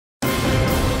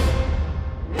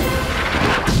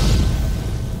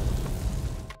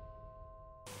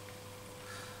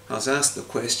I was asked the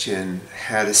question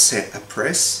how to set a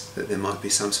press, that there might be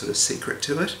some sort of secret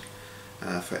to it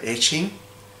for etching.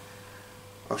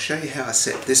 I'll show you how I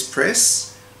set this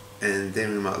press, and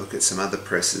then we might look at some other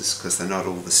presses because they're not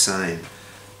all the same.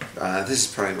 This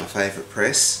is probably my favourite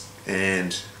press,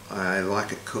 and I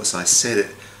like it because I set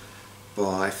it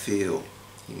by feel.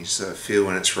 You can sort of feel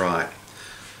when it's right.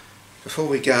 Before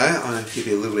we go, I'm going to give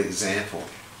you a little example.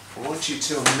 I want you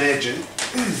to imagine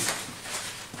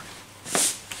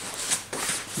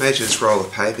this roll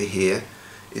of paper here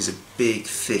is a big,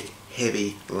 thick,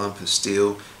 heavy lump of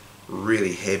steel,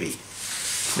 really heavy.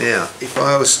 Now, if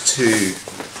I was to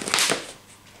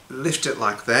lift it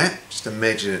like that, just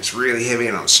imagine it's really heavy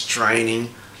and I'm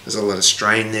straining, there's a lot of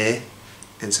strain there,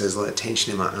 and so there's a lot of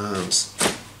tension in my arms.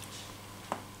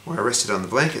 When I rest it on the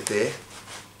blanket there,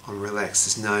 I'm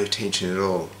relaxed, there's no tension at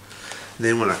all. And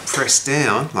then when I press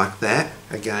down like that,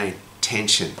 again,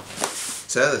 tension.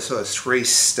 So there's sort of three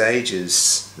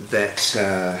stages that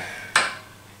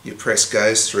your press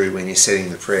goes through when you're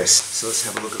setting the press. So let's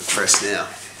have a look at the press now.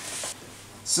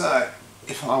 So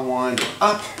if I wind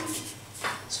up,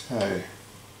 so the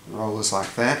roller's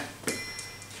like that.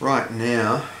 Right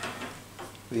now,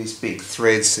 these big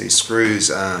threads, these screws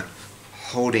are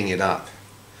holding it up.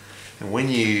 And when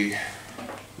you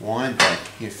wind back,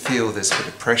 you feel there's a bit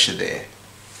of pressure there.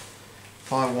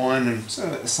 If I wind them sort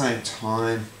of at the same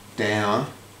time down,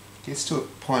 it gets to a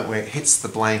point where it hits the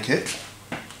blanket.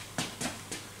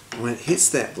 And when it hits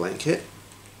that blanket,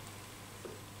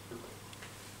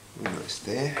 almost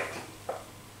there,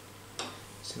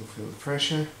 still feel the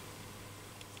pressure.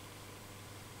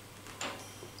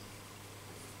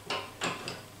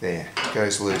 There, it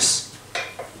goes loose.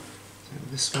 So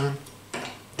this one,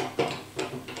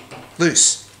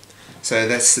 loose. So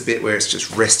that's the bit where it's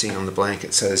just resting on the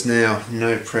blanket. So there's now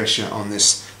no pressure on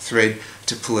this thread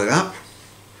to pull it up.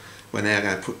 We're now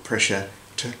going to put pressure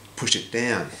to push it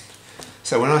down.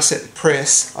 So when I set the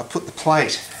press, I put the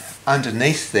plate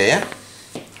underneath there,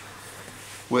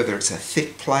 whether it's a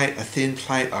thick plate, a thin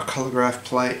plate, a collagraph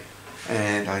plate,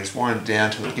 and I just wind it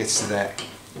down till it gets to that,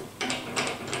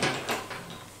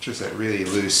 just that really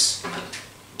loose.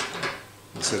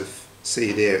 You sort of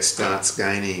see there it starts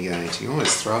gaining again. So you can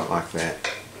almost throw it like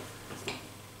that.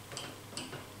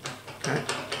 Okay.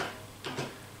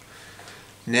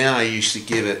 Now I usually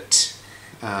give it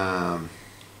probably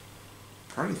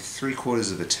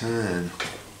 3/4 of a turn.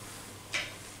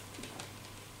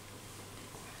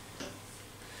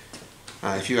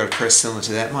 If you've got a press similar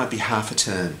to that, it might be half a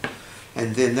turn.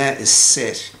 And then that is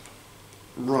set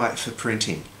right for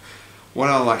printing. What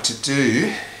I like to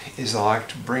do is I like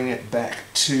to bring it back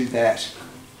to that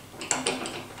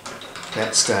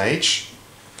stage.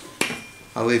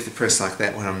 I leave the press like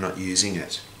that when I'm not using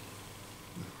it.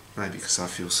 Maybe because I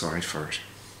feel sorry for it.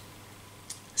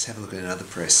 Let's have a look at another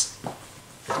press.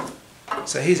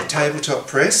 So here's a tabletop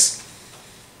press.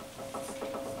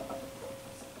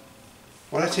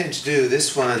 What I tend to do with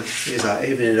this one is I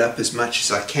even it up as much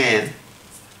as I can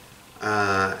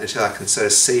until I can sort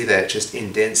of see that it just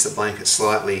indents the blanket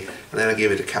slightly, and then I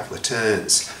give it a couple of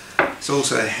turns. It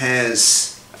also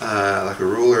has like a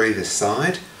ruler either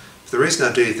side. The reason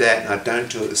I do that and I don't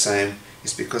do it the same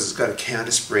is because it's got a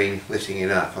counter spring lifting it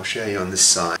up. I'll show you on this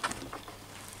side.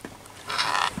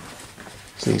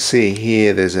 So you can see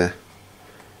here there's a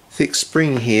thick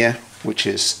spring here which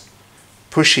is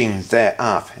pushing that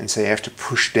up, and so you have to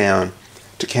push down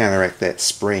to counteract that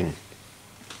spring.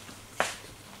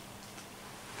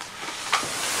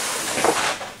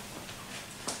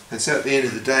 And so at the end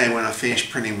of the day, when I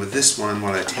finish printing with this one,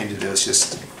 what I tend to do is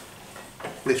just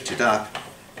lift it up,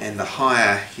 and the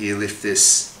higher you lift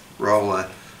this roller,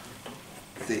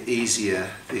 the easier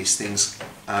these things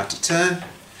are to turn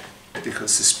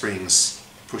because the spring's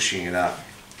pushing it up.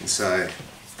 And so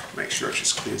make sure it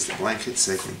just clears the blanket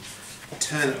so you can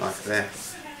turn it like that.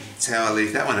 That's how I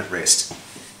leave that one at rest.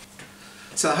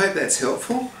 So I hope that's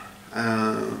helpful.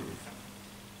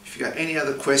 If you've got any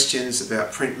other questions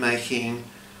about printmaking,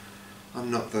 I'm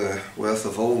not the wealth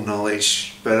of all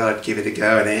knowledge, but I'd give it a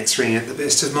go at answering it the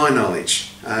best of my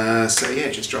knowledge. So yeah,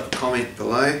 just drop a comment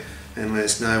below and let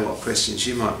us know what questions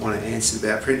you might want to answer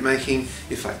about printmaking.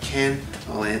 If I can,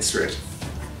 I'll answer it.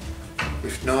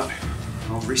 If not,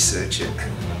 I'll research it.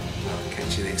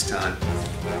 Catch you next time.